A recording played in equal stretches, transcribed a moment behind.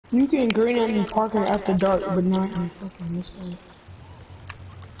You can green at me parking after dark, but not in fucking this game.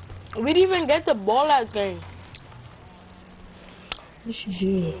 We didn't even get the ball last game. Yes, you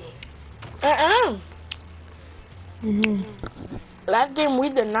did. Mm-hmm. Last game we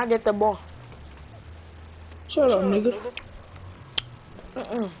did not get the ball. Shut up, nigga.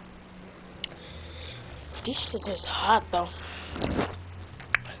 This shit is hot though.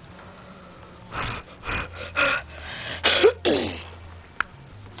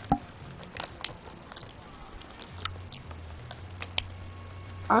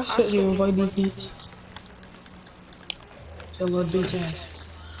 I shouldn't even play defense. That little bitch ass.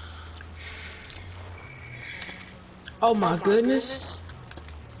 Oh my goodness.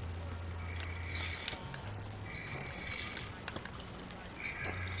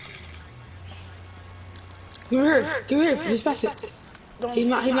 Give here, just pass it. He's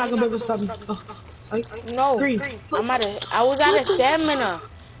not gonna be able to stop me. Oh, sorry. No, Green. I was out of stamina.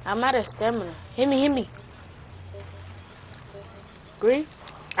 I'm out of stamina. Hit me. Green,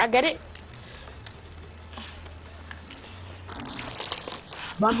 I get it.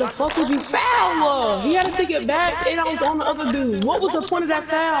 Why the fuck would you foul? He had to take it back, and I was on the other dude. What was the point of that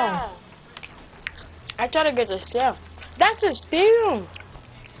foul? I try to get the steal. That's a steal.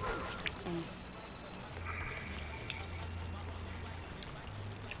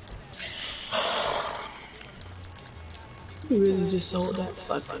 He really just sold that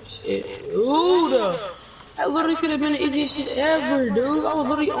fucking shit. Dude, that literally could have been the easiest shit ever, dude. I was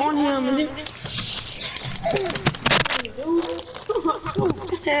literally on him, and then... Dude, so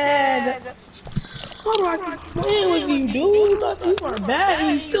bad. How do I keep playing with you, dude? Like, you are bad,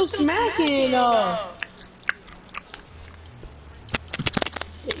 and you still smacking, Yeah,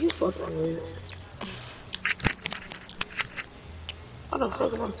 you fucking weird. How the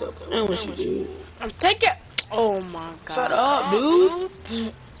fuck am I still playing with you, dude? Take it. Oh my god. Shut up, dude.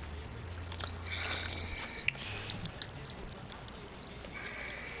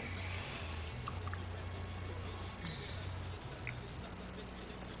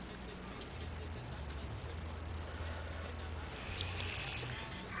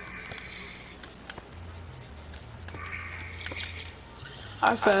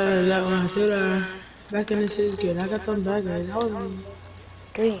 I found that one too. Back in the 6th grade, I got them back guys. I was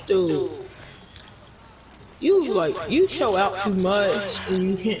Green. Dude. You show out too much and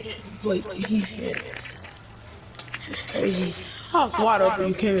you can't play defense. This is crazy. I was wide open,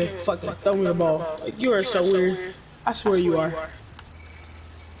 you came and fucking throw me the ball. Like, you are so weird. I swear you are.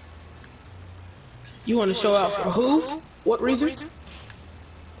 You want to show out for who? What reason?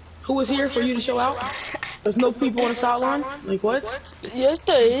 Who is here for you to show out? There's no people on the sideline? Like, what? Yes,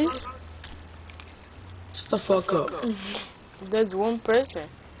 there is. Shut the fuck up. There's one person.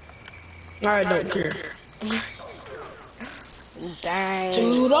 I don't care. Dang.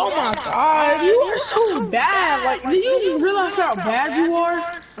 Dude, oh my god, you are so bad. Like, do you even realize how bad you are?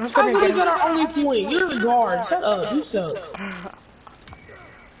 I literally got our only point. You're the guard. Shut up. You suck.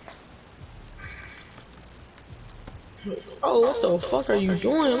 Oh, what the fuck are you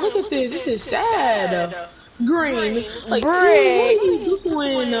doing? Look at this. This is sad. Green. Like, dude, what are you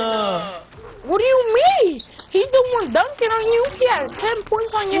doing? What do you mean? He's the one dunking on you. He has 10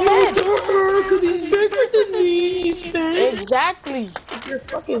 points on your head. Because he's bigger than me. He's fat. Exactly. You're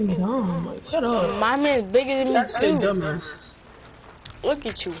fucking dumb. Like, shut up. My man's bigger than me That's too. dumbass. Look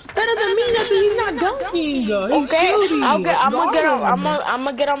at you. That doesn't mean nothing. He's not dunking. He's shooting. I'm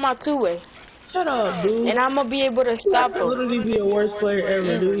gonna get on my two-way. Shut up, dude. And I'm gonna be able to stop him. Literally be a worst player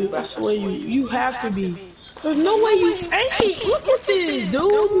ever, dude. I swear you have to be. There's no way you ain't. Look at this, dude.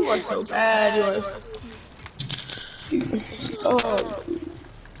 You are so bad. You are. Oh.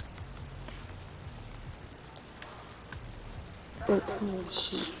 Oh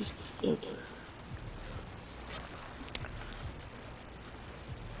shit.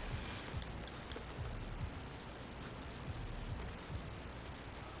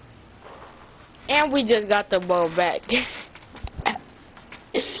 And we just got the ball back.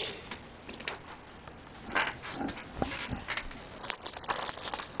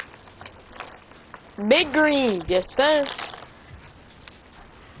 Big green, yes sir.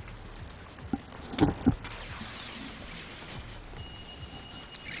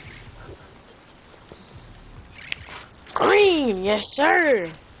 Green, yes sir.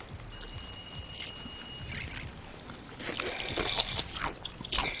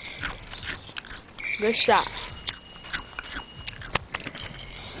 Good shot.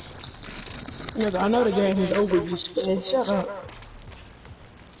 Nigga, I know the game is over, you scared. Shut up.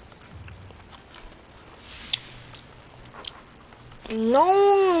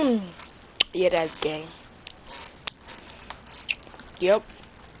 No. Yeah, that's game. Yep.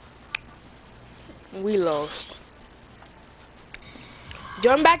 We lost.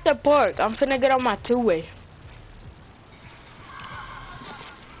 Join back the park. I'm finna get on my two-way.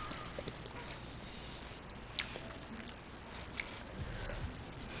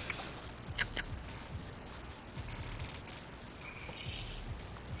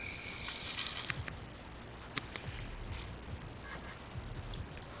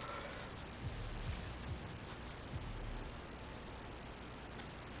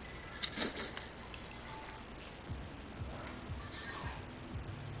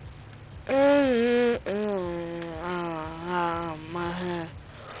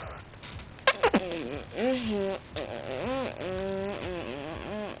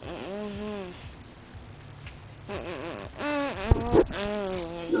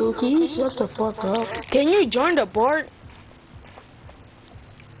 Yo, can you shut the fuck up? Can you join the board?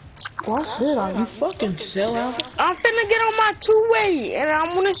 Why should I? You fucking sell out. I'm finna get on my two-way, and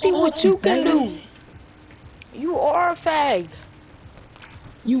I wanna see what you can do. You are a fag.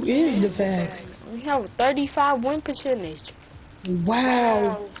 You is the fag. We have a 35 win percentage.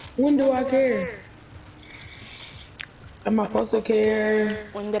 Wow. When do I care? Am I supposed to care?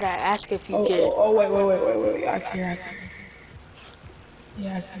 When did I ask if you Oh, cared? oh, wait. I care.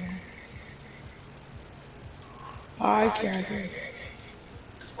 Yeah, I care. I care.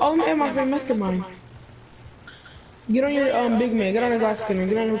 Oh, man, my friend Mastermind. Get on your big man. Get on the glass skinner.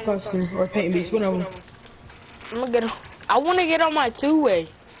 Get on the glass skinner or paint beast, whatever. I'm gonna get on. I wanna get on my two-way.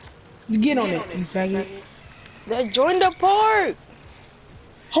 You get on it, you faggot. Let's join the park.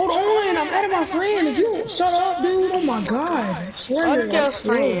 Hold on, I'm adding my friend. If you don't shut up, dude, oh my god. I swear Fuck you're your like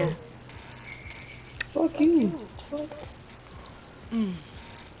friend. Fuck you. Fuck.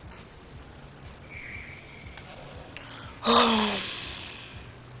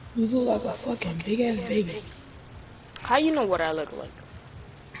 You look like a fucking big ass baby. How you know what I look like?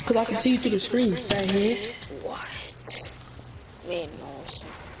 Cause I can see you through the screen, fathead. What? Man, no.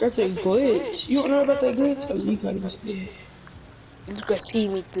 That's a glitch. You don't know about that glitch? Oh, you gotta be scared. You can see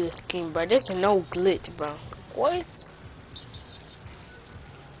me through the screen, bro. There's no glitch, bro. What?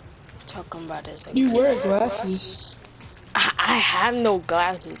 Talking about this. You wear glasses. I have no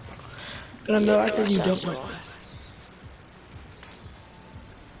glasses. I know, I said you don't like that.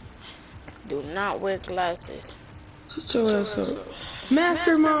 Do not wear glasses. Shut your ass up.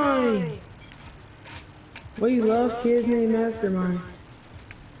 Mastermind! We love kids named Mastermind.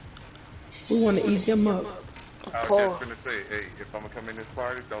 We want to eat them up. I was just gonna say, hey, if I'm gonna come in this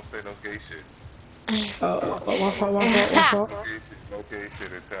party, don't say no gay shit. One fault. No gay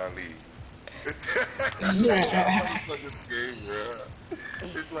shit until I leave. It's gay, bro.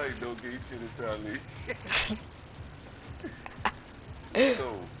 It's like no gay shit until I leave. So,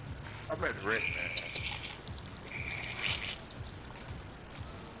 I'm at rent, man.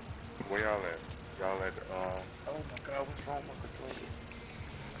 Where y'all at? Y'all at, oh my god, what's wrong with the toilet?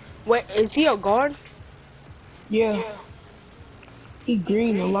 Wait, is he a guard? Yeah. He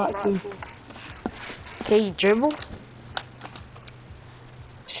green a lot too. Can he dribble?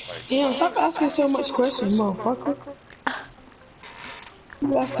 Damn, stop asking so much questions, motherfucker.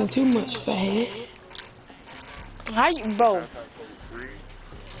 You asking too much, fathead. How you, bro?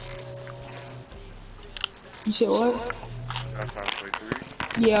 You said what? That's how I play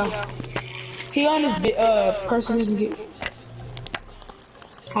 3. Yeah. He on his person he can get.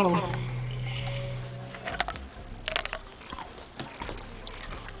 Hold on.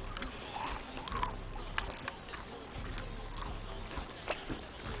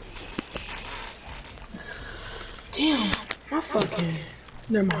 Damn, my fucking.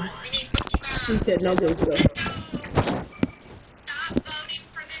 Never mind. He said no good stuff.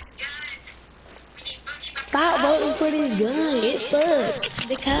 Stop voting for this gun. It sucks.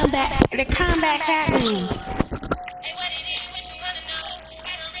 The combat happening.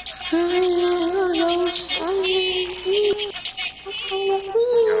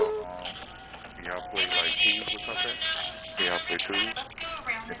 Y'all play like teams or something? Y'all play twos?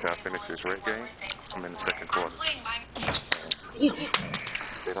 Until I finish this red game, I'm in the second quarter.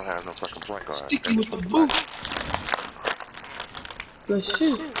 They don't have no fucking point guard. Sticky with the boot. Let's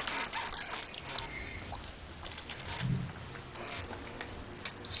shoot.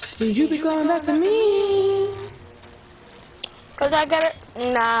 Did you be going back to me? Cause I got it.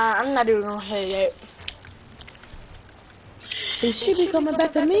 Nah, I'm not even gonna hit it. Did she be coming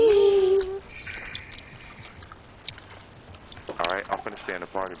back to me? Alright, I'm finna stay in the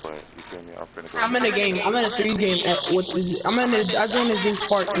party, but you feel me? I'm finna go. I'm in a game. I'm in a 3 game. I joined this Duke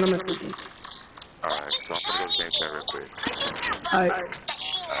Park and I'm in a 3 game. Alright, so I'm finna go to game chat real quick. Alright.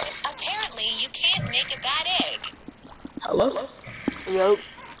 Apparently, you can't make a bad egg. Hello? Yup.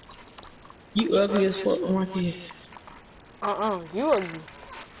 You ugly as fuck on my kids. You ugly.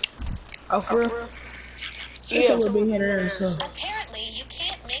 Oh, for real? It's Yeah. a little big head there, so. Apparently, you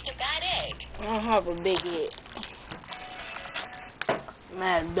can't make a bad egg. I don't have a big head.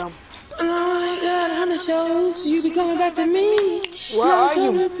 Mad dumb. Oh my god, 100 shows. You be coming back to me. Where are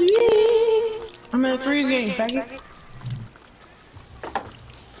you? Coming to me. I'm in a freeze game, faggot.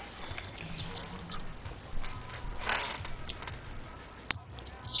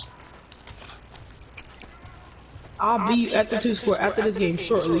 I'll be at the 2 score after this game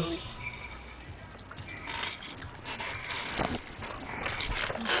shortly.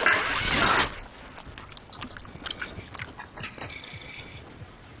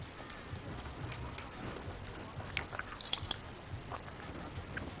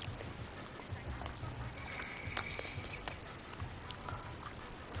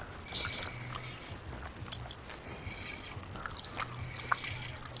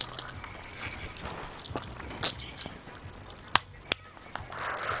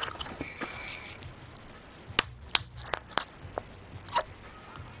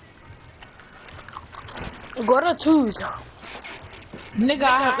 Go to 2s. Nigga,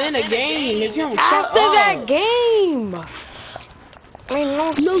 I'm in a game. If you don't shut After up. that game. Ain't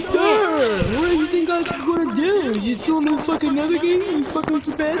no No, shit. sir. What do you think I'm gonna do? You just gonna fucking another game? You fucking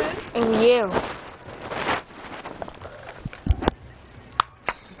stupid? Yeah.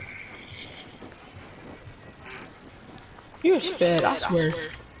 You're a sped, I swear.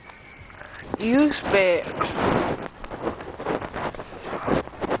 You spit.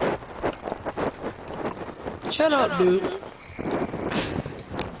 Shut up, dude.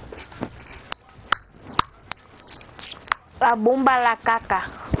 La bomba la caca.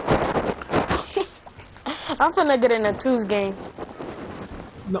 I'm finna get in a 2s game.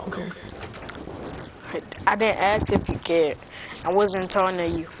 Don't care. I didn't ask if you cared. I wasn't talking to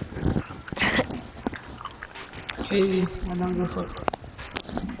you. Crazy. I don't give a fuck.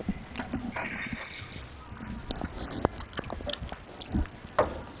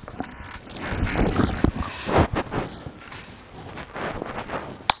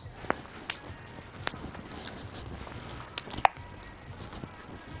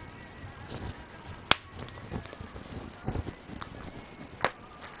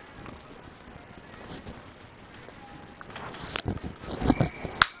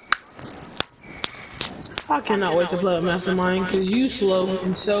 I cannot wait to play with Mastermind because you slow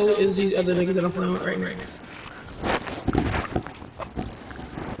and so is these other niggas that I'm playing with right now.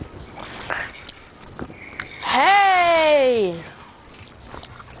 Hey!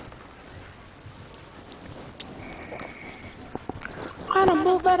 I done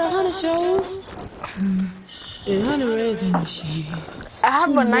moved about 100 shows. And 100 reds and shit. I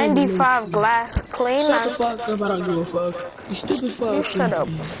have a 95 glass Shut the cleaner. fuck up, I don't give a fuck. You stupid fuck. You shut up.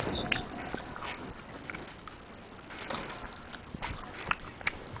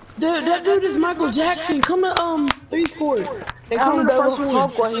 Dude, that dude is Michael Jackson. Come to 3 court. They I come don't to the give a first one.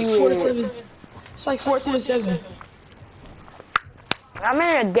 fuck what It's he like 4 to is. 7. It's like 14 to 7. I'm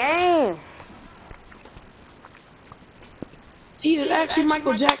in a game. He is actually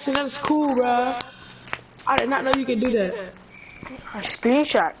Michael Jackson. That's cool, bruh. I did not know you could do that. A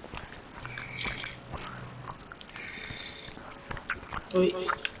screenshot. Wait.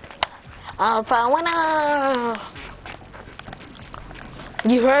 If I wanna.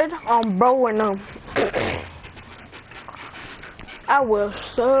 You heard? Bro, and I will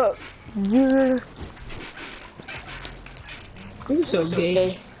suck you. You so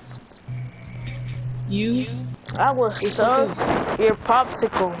gay. You? I will suck your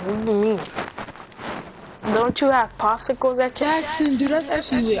popsicle. What do you mean? Don't you have popsicles at your Jackson, dude, that's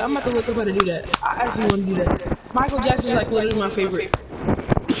actually lit. I'm about to look up how to do that. I actually want to do that. Michael Jackson's like literally my favorite.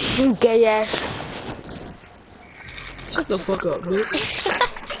 You gay ass. Shut the fuck up, dude.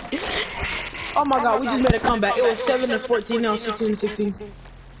 Oh my god, we just made a comeback. It was 7 to 14, now 16 to 16.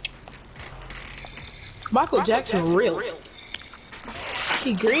 Michael Jackson, real.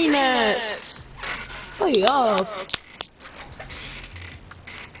 He green ass. Play up.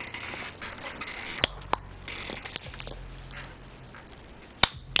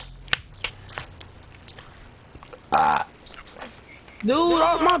 Dude,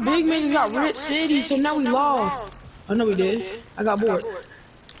 all my big men just got Rip City, so now we lost. Oh no, we did. I got bored.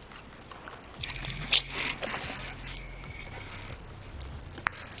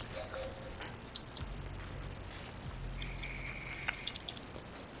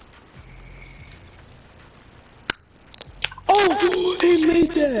 Oh, he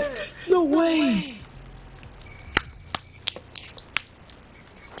made that. No way.